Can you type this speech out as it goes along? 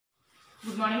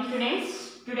Good morning,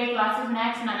 students. Today class is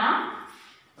maths, Nana.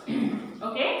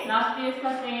 Okay, last previous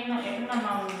class editions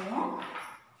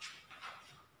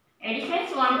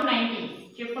 1 to 90.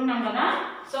 చెప్పుకున్నాం కదా.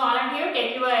 So all of you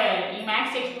take your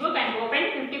maths textbook and open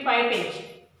 55 page.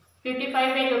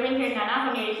 55 page open చేయండి నాన్న.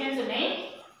 కొన్ని editions ఉన్నాయి.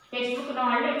 Text book ఉన్న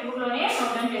వాళ్ళు text book లోనే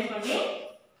note down చేసుకోండి.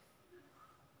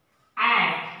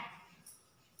 Add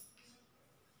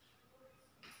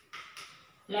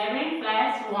 11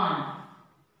 plus 1.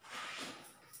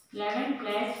 11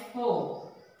 plus 4.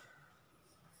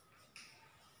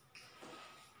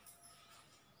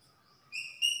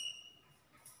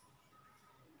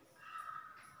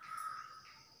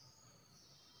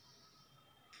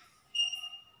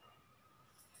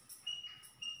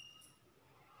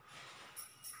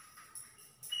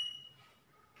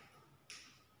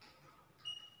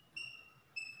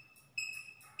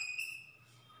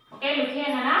 Okay, look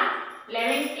here Nana.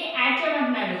 11 ki add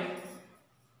చేయమంటున్నాడు.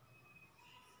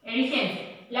 Additions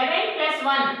 11 plus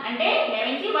 1 అంటే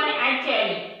 11 కి 1 యాడ్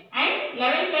చేయాలి అండ్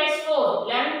 11 plus 4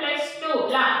 11 plus 2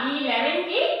 ఇలా ఈ 11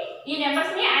 కి ఈ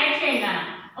నెంబర్స్ ని యాడ్ చేయండి నాన్న.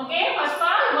 Okay first of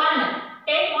all 1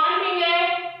 take one finger.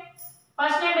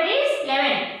 First number is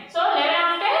 11, so 11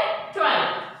 after 12,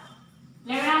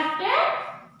 11 after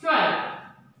 12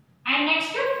 and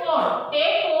next 4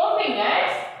 take 4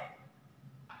 fingers.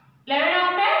 11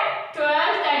 after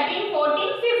 12 13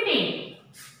 14 15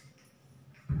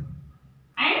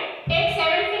 and take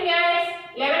 7 fingers.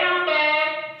 11 after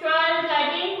 12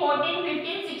 13 14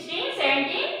 15 16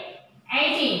 17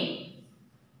 18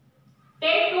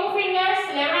 take 2 fingers.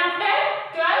 11 after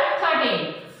 12 13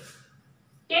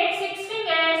 take 6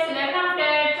 fingers. 11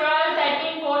 after 12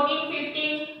 13 14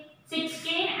 15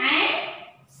 16 and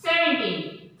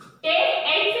 17 take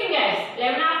 8 fingers.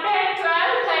 11 after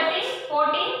 12 13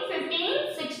 14 15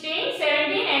 16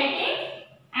 17 18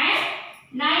 and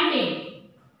 19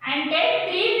 and take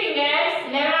 3 fingers.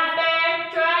 11 after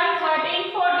 12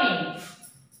 13 14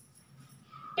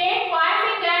 take 5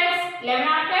 fingers. 11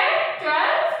 after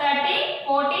 12 13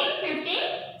 14 15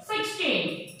 16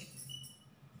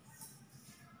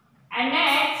 and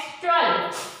next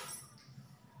 12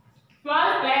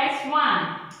 plus 1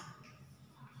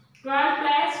 12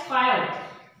 plus 5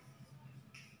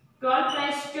 12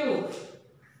 plus 2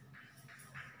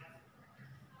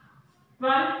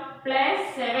 12 plus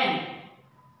 7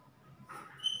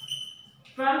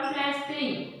 12 plus 3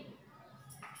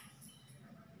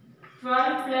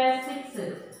 12 plus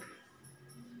 6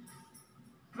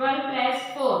 12 plus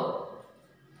 4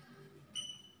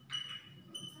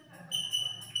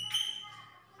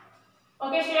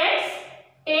 okay students,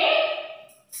 take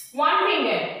one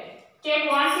finger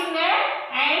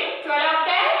and 12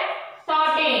 after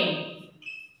 13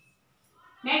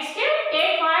 next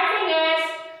take 5 fingers.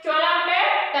 12 after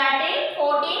 13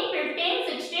 14 15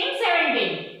 16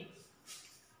 17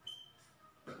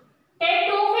 take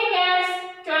 2 fingers.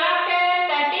 12 after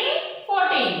 13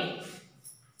 14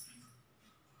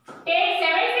 take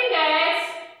 7 fingers.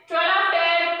 12 after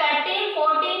 13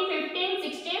 14 15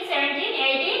 16 17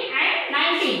 18 and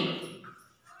 19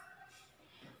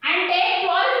 and take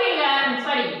 3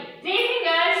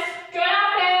 fingers. 12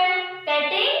 after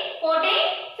 13 14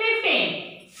 15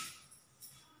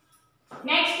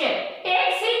 next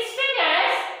take 6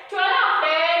 fingers. 12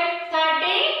 after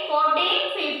 13 14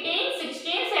 15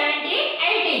 16 17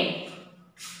 18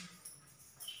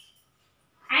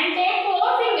 and take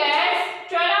 4 fingers.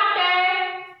 12 after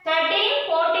 13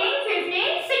 14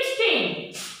 15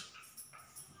 16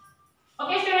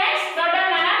 okay students, note down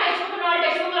nana. Textbook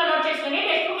lo note cheskoni,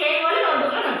 textbook leni vallu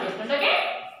notebook lo note cheskondi. Okay,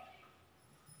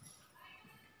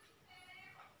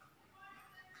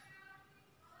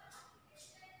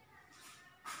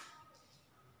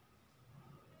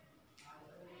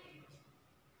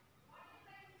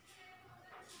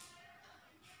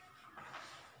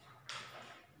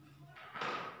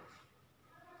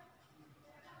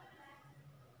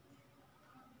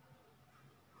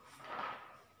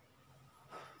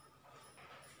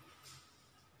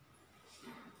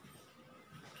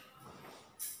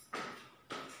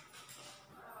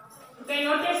 okay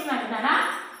note చేస్తున్నారు నానా.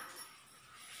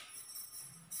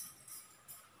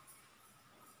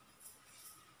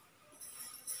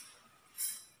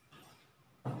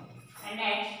 and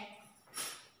next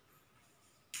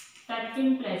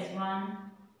 13 plus 1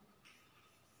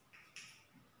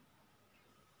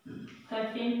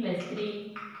 13 plus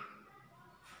 3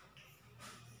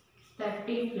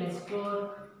 13 plus 4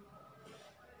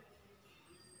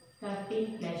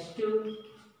 13 plus 2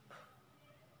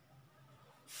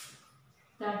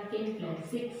 13 plus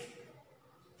 6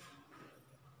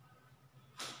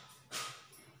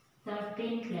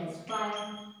 13 plus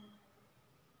 5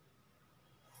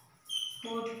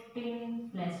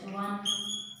 14 plus 1,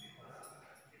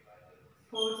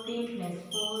 14 plus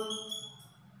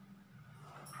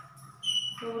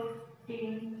 4,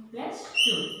 14 plus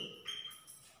 2.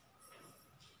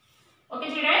 Okay,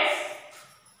 children.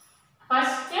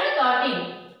 First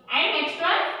 13 and next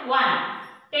one 1.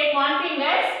 Take one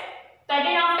fingers.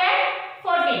 13 after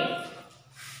 14.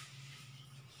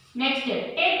 Next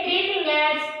take 3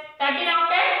 fingers. 13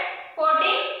 after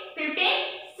 14, 15,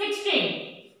 16.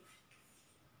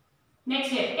 Next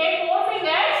take 4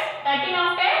 fingers. 13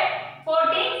 after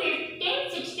 14,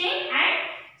 15, 16 and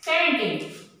 17.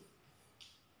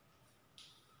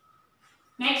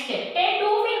 Next take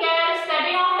 2 fingers.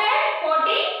 13 after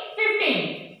 14,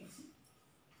 15.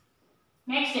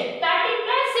 Next 13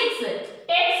 plus 6.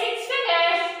 Take 6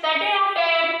 fingers. 13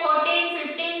 after 14,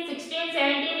 15, 16,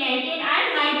 17, 18 and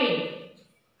 19.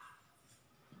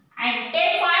 And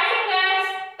take 5 fingers.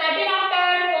 13 after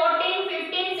 14,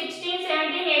 15, 16,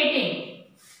 17, 18.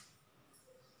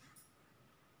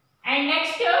 And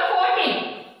next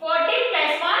 14. 14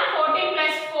 plus 1, 14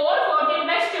 plus 4, 14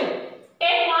 plus 2.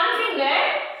 Take one finger.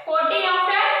 14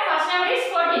 after first number is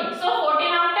 14. So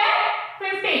 14 after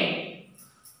 15.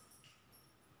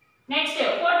 Next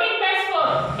 14 plus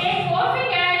 4. Take 4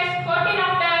 fingers. 14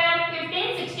 after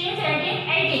 15, 16, 17,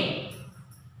 18.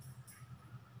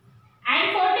 And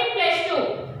 14 plus 2.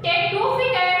 Take 2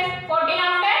 fingers. 14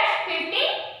 after 15,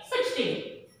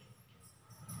 16.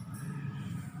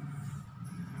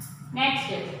 Next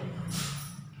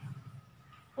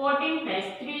 14 plus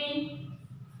 3.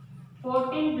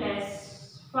 14 plus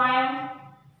 5.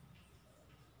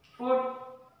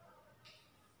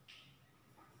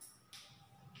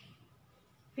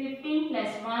 15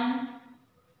 plus 1.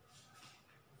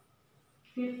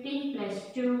 15 plus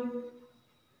 2.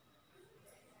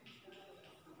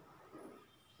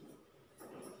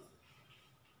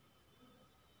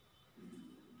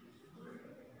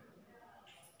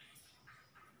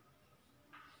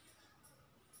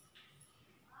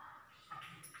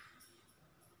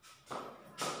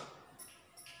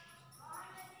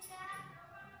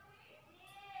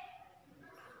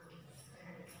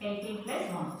 18 plus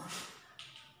 1.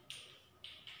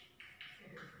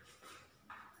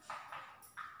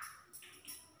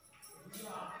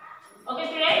 Okay,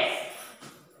 students.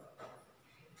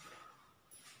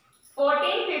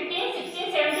 14, 15,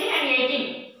 16, 17 and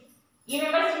 18. You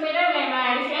remember similar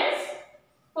additions.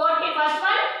 14, first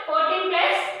one 14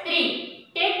 plus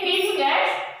 3. Take 3 fingers.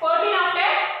 14 after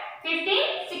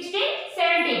 15, 16,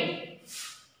 17.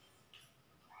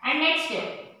 And next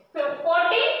 14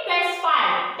 plus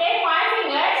 5. Take 5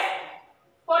 fingers.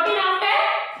 14 after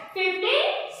 15,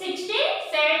 16,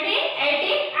 17,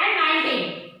 18 and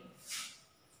 19.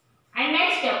 And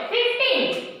next 15.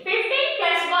 15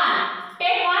 plus 1.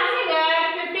 Take one finger.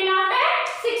 15 after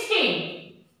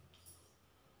 16.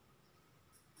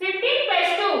 15 plus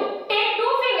 2. Take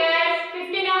 2 fingers.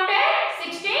 15 after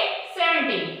 16,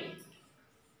 17.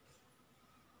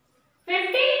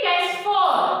 15 plus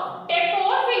 4. Take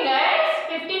 4 fingers.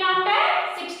 15 after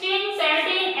 16,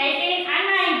 17, 18 and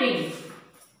 19.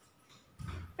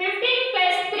 15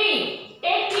 plus 3.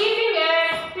 Take 3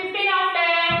 fingers. 15 after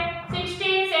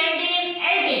 16, 17,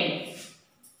 18.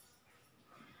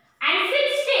 And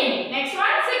 16. Next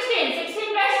one 16.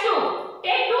 16 plus 2.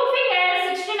 Take 2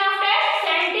 fingers. 16 after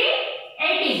 17,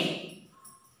 18.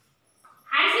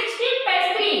 And 16 plus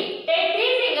 3. Take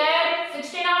 3 fingers.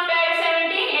 16 after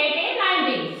 17, 18,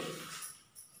 19.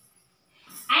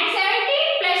 And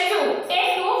 17 plus 2.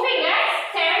 Take 2 fingers.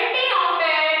 17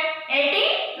 after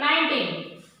 18,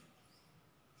 19.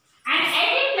 And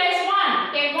 18 plus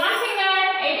 1. Take 1 finger.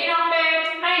 18 after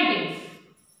 19.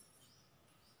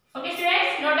 Okay,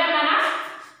 students? Note down, Nana.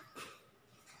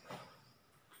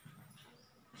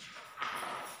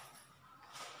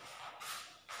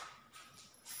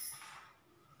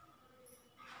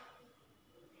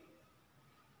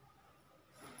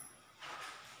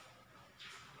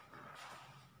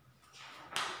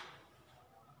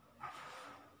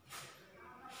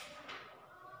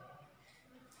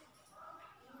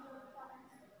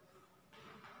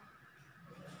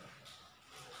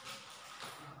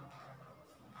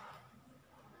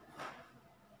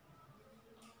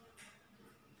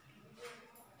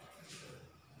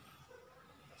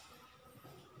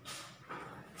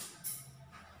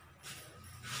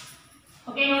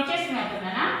 Okay, note చేస్తున్నారు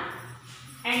నాన్న.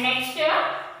 And next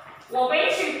open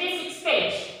 56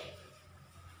 page.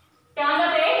 Turn the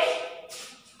page.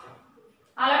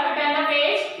 All of you turn the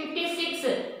page 56.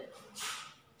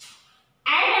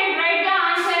 Add and write the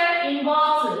answer in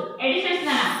box. Additions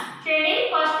nana. Training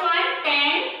first one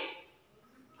 10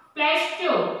 plus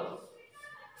 2.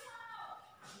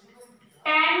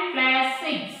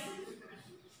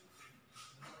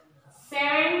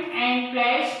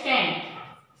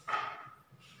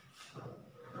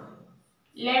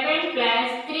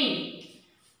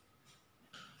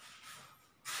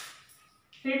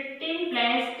 15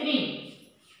 plus 3.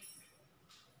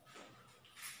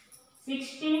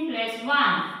 16 plus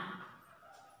 1.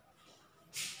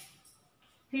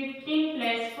 15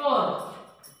 plus 4.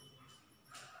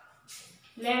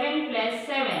 11 plus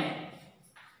 7.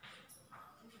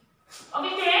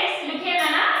 Okay students, look here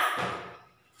Nana.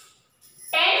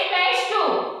 10 plus 2.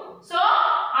 So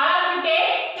all of you take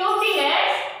 2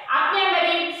 fingers. Up number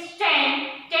is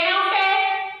 10. 10 after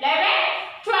 11,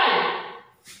 12.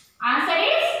 Answer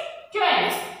is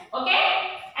 12. Okay.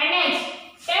 And next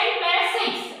 10 plus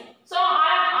 6. So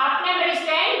up number is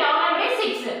 10. Down number is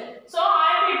 6. So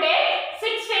all of you take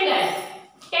 6 fingers.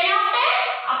 10 after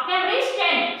up number is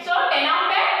 10. So 10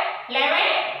 after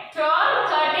 11, 12,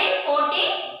 13,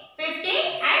 14,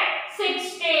 15 and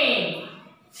 16.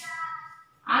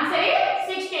 Answer is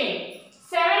 16.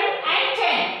 7 and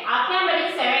 10. Up number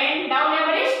is 7. Down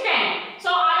number is 10. So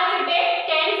all of you take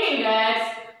 10 fingers.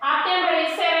 Up number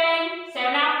is 7.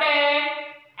 7 after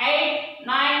 8,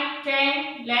 9,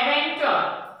 10, 11,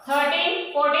 12,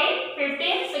 13, 14,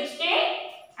 15, 16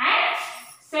 and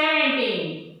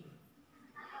 17.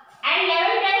 And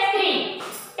 11 plus 3.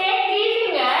 Take 3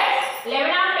 fingers.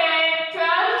 11 after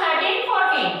 12, 13,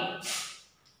 14.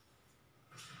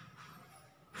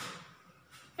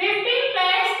 15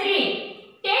 plus 3.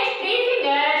 Take 3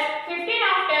 fingers. 15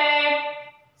 after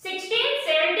 16,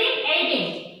 17, 18.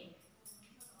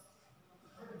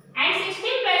 And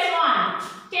 16 plus 1.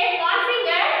 Take 1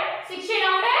 finger. 16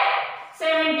 after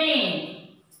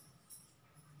 17.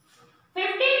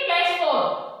 15 plus 4.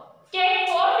 Take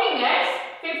 4 fingers.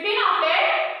 15 after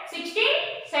 16,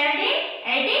 17,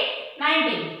 18,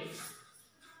 19.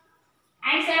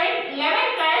 And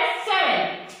 11 plus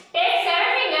 7. Take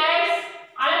 7 fingers.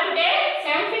 All of you take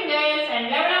 7 fingers. And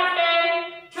 11 after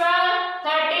 12,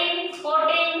 13,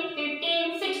 14,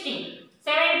 15, 16,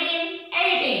 17,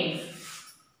 18.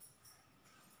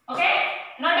 Okay?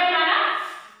 Note down, Nana.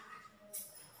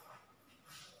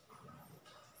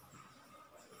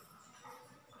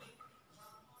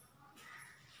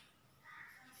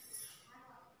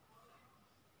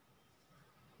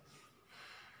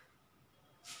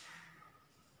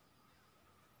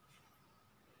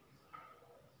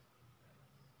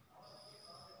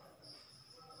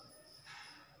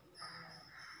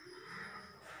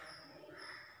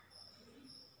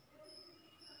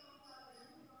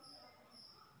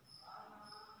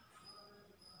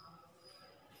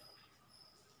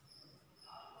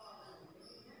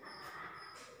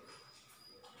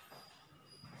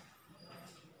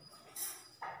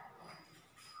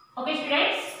 Okay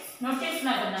students, note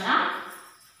చేస్తున్నారు కదా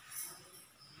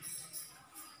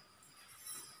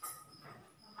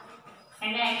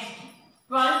and next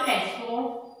 12 plus 4,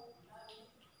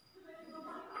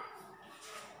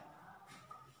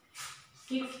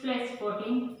 6 plus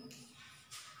 14,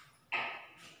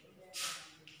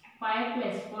 5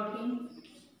 plus 14,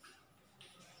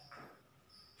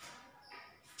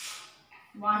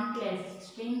 1 plus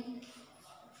 16,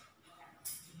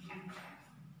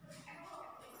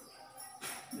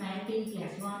 19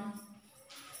 plus 1,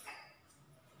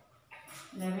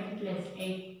 11 plus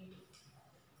 8,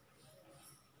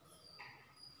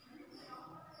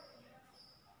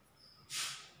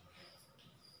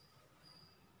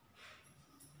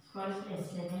 12 plus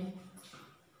 7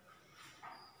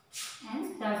 and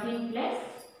 13 plus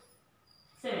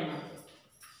 7.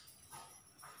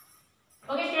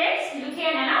 Okay students, look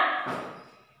here Nana.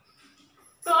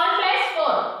 12 plus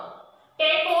 4.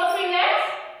 Take 4 fingers.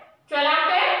 12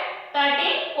 after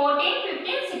 13, 14,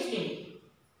 15, 16.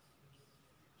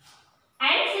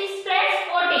 And 6 plus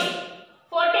 14.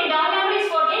 14 down number is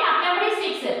 14, up number is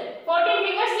 6. 14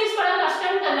 fingers తీసుకోవడం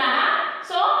కష్టం కదా నాన్న.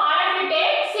 So all of you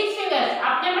take 6 fingers.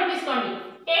 Up number తీసుకోండి.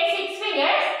 Take 6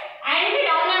 fingers and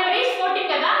down number is 14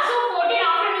 కదా. So 14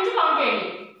 after నుంచి count చేయండి.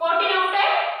 14 after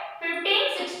 15,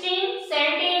 16,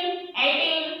 17,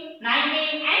 18,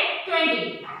 19 and 20.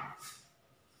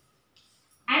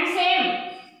 And same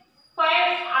 5,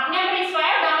 up number is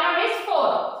 5, down number is 4.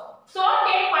 So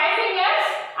take 5 fingers.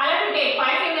 All of you take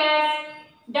 5 fingers.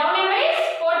 Down number is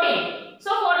 14. So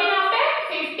 14 after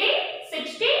 15,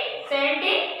 16,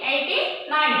 17, 18,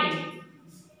 19.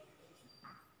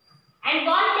 And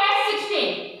 1 plus 16.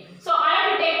 So all of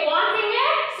you take 1 finger.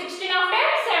 16 after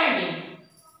 17.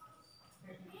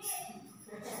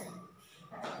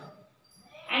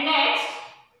 And next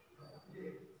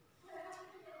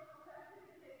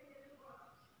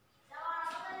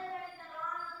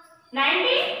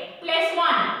 19 plus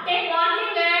 1. Take 1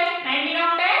 finger. 19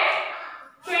 after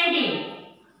 20.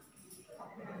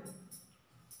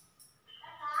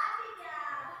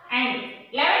 And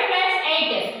 11 plus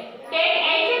 8. Take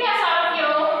 8 fingers, all of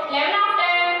you. 11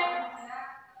 after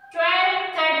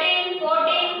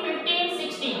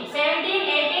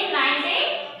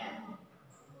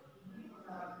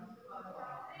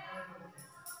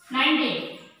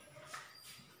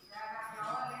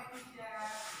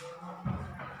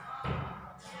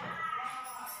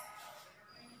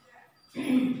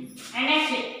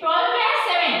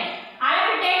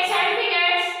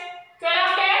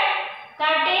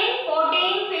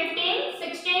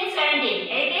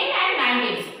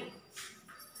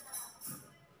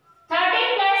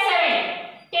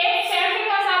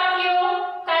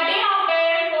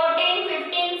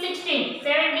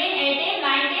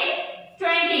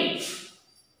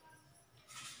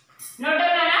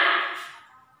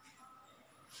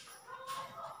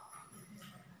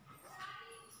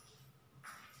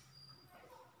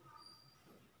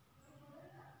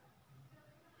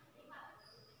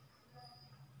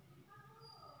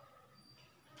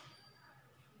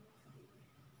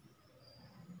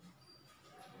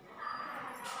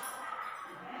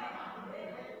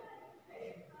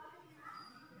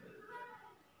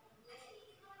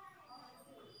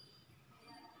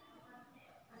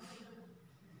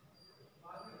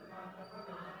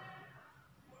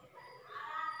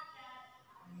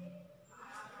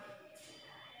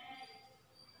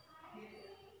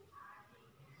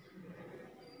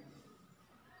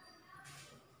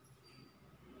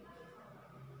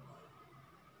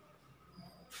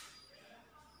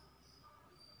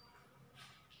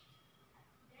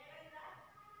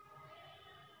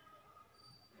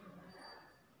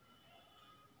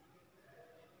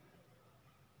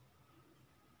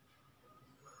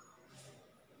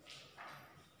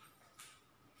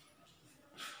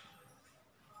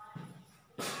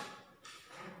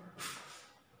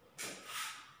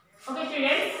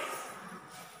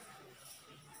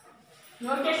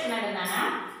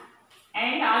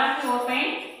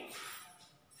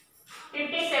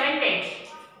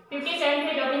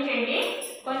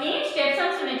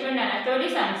 20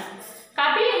 sons.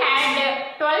 Kapil had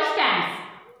 12 stamps.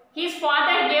 His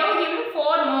father gave him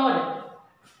 4 more.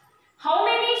 How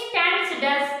many stamps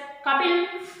does Kapil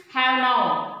have now?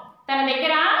 తన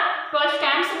దగ్గర 12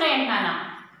 stamps ఉన్నాయంటానా.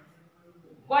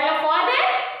 వాళ్ళ father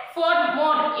 4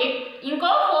 more ఇంకో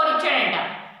 4 ఇచ్చాడంట.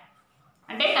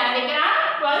 అంటే తన దగ్గర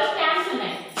 12 stamps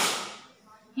ఉన్నాయి.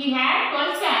 He had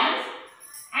 12 stamps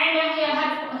and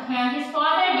his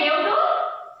father gave to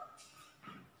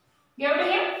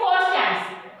him 4 stamps.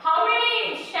 How many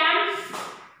stamps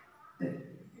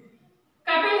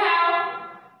Kapil have?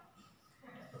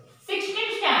 16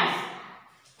 stamps.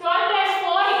 12 plus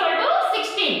 4 equal to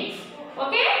 16.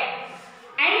 Okay?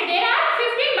 And there are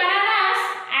 15 bananas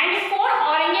and 4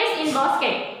 oranges in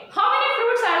basket. How many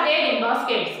fruits are there in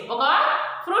baskets? Okay?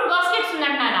 Fruit baskets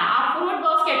ఉన్నంటానా. ఆ fruit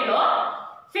basket లో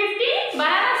 15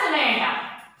 bananas ఉన్నాయంట.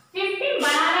 15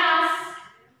 bananas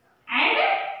and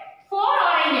 4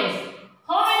 oranges.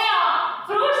 How many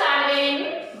fruits are there in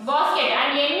basket?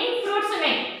 And ఎన్ని fruits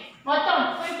ఉన్నాయి? మొత్తం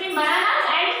 15 bananas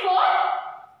and 4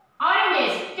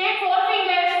 oranges. Take 4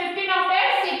 fingers. 15 after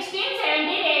 16,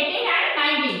 17, 18 and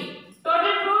 19.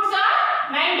 Total fruits are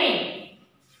 19.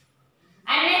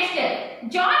 And next,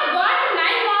 John got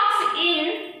 9 marks in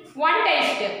one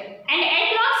test and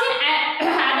 8 marks in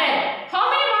other. How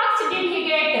many marks did he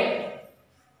get?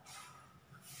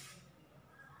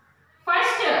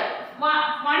 First,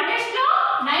 one test lo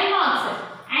 9 marks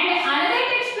and another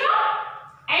test lo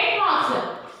 8 marks.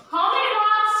 How many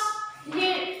marks he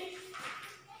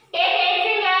take 8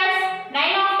 fingers?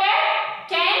 9 after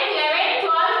 10, 11,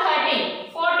 12, 13,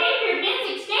 14, 15,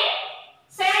 16,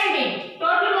 17.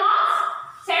 Total marks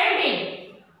 17.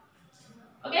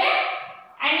 Okay?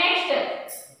 And next,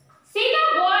 Sita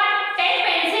bought 10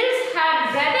 pencils. Her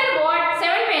brother bought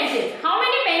 7 pencils. How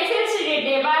many pencils did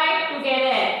they buy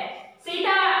together?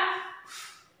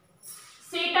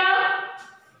 Sita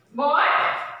bought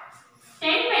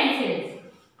 10 pencils.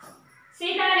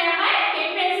 Sita అనే అమ్మాయి 10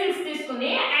 pencils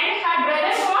తీసుకుంది and her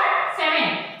brother bought 7.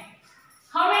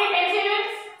 How many pencils?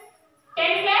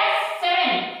 10 plus 7,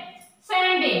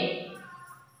 17.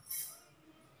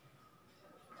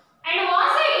 And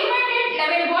Vasa invited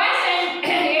 11 boys and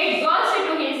 8 girls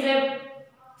to his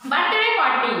birthday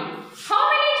party. How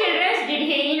many children did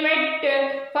he invite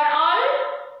for all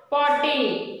party?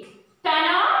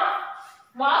 Tana,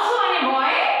 Vasu and a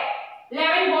boy,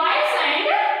 11 boys and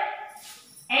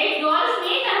 8 girls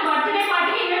ni tana birthday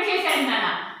party invite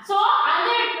chesaru. So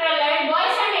other 11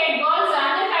 boys and 8 girls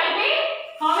other kalipi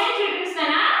how many children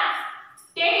tana?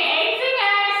 Take 8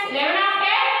 fingers. 11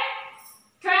 after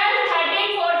 12, 13,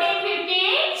 14,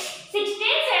 15,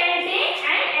 16, 17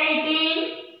 and 18,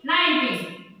 19.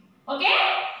 Okay?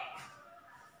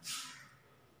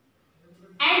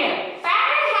 And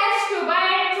Patrick has to buy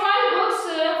 12 books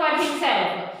for himself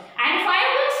and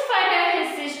 5 books for his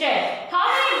sister. How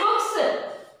many books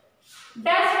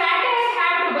does Patrick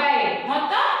have to buy?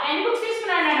 మొత్తం ఎన్ని books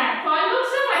తీసుకున్నాడన్న? 12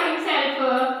 books for himself.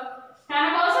 తన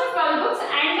కోసం 12 books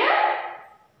and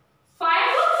 5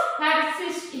 books for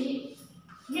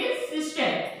his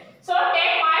sister. So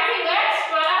take 5 fingers.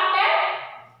 12 after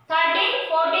 13,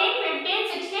 14, 15,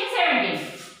 16, 17.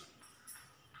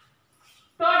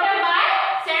 Total by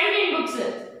 17 books.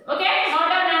 Okay? Note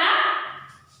down, Nana.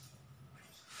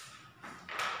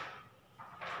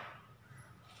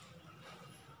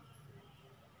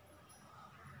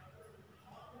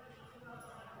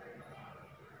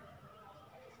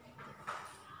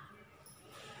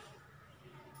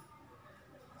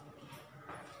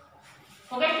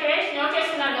 Okay, students, note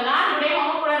చేస్తున్నారు కదా. Today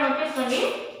homework కూడా note చేసుకోండి.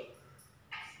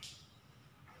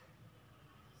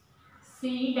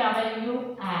 CW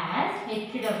as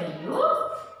HW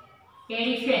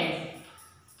additions.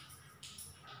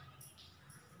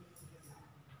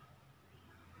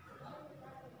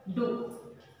 Do.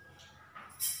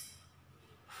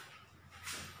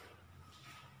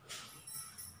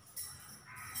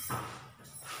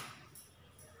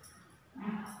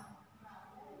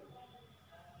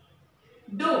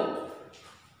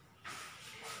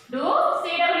 Do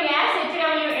CW as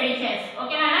HW additions.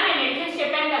 Okay, Nana, నేను additions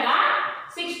చెప్పాను కదా.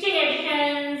 16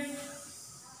 additions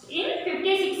in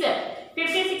 56.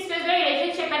 56 page లో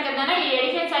additions చెప్పాను కదా. ఈ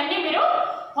additions అన్ని మీరు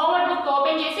హోంవర్క్ బుక్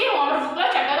ఓపెన్ చేసి హోంవర్క్ బుక్ లో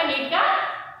చక్కగా నీట్ గా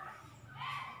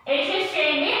additions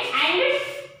చేయండి and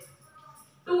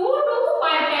 2 to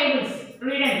 5 tables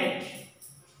read and write.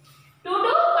 2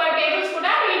 to 5 tables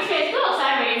కూడా రీడ్ చేస్తూ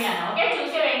ఒకసారి వేయండి అన్న. ఓకే,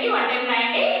 చూసే వేయండి, 1 టైం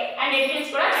రాయండి అండ్ additions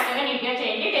కూడా చక్కగా నీట్ గా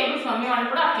చేయండి. టేబుల్స్ మమ్మీ వాళ్ళు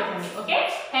కూడా అప్ చెప్పండి. Okay,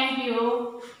 thank you.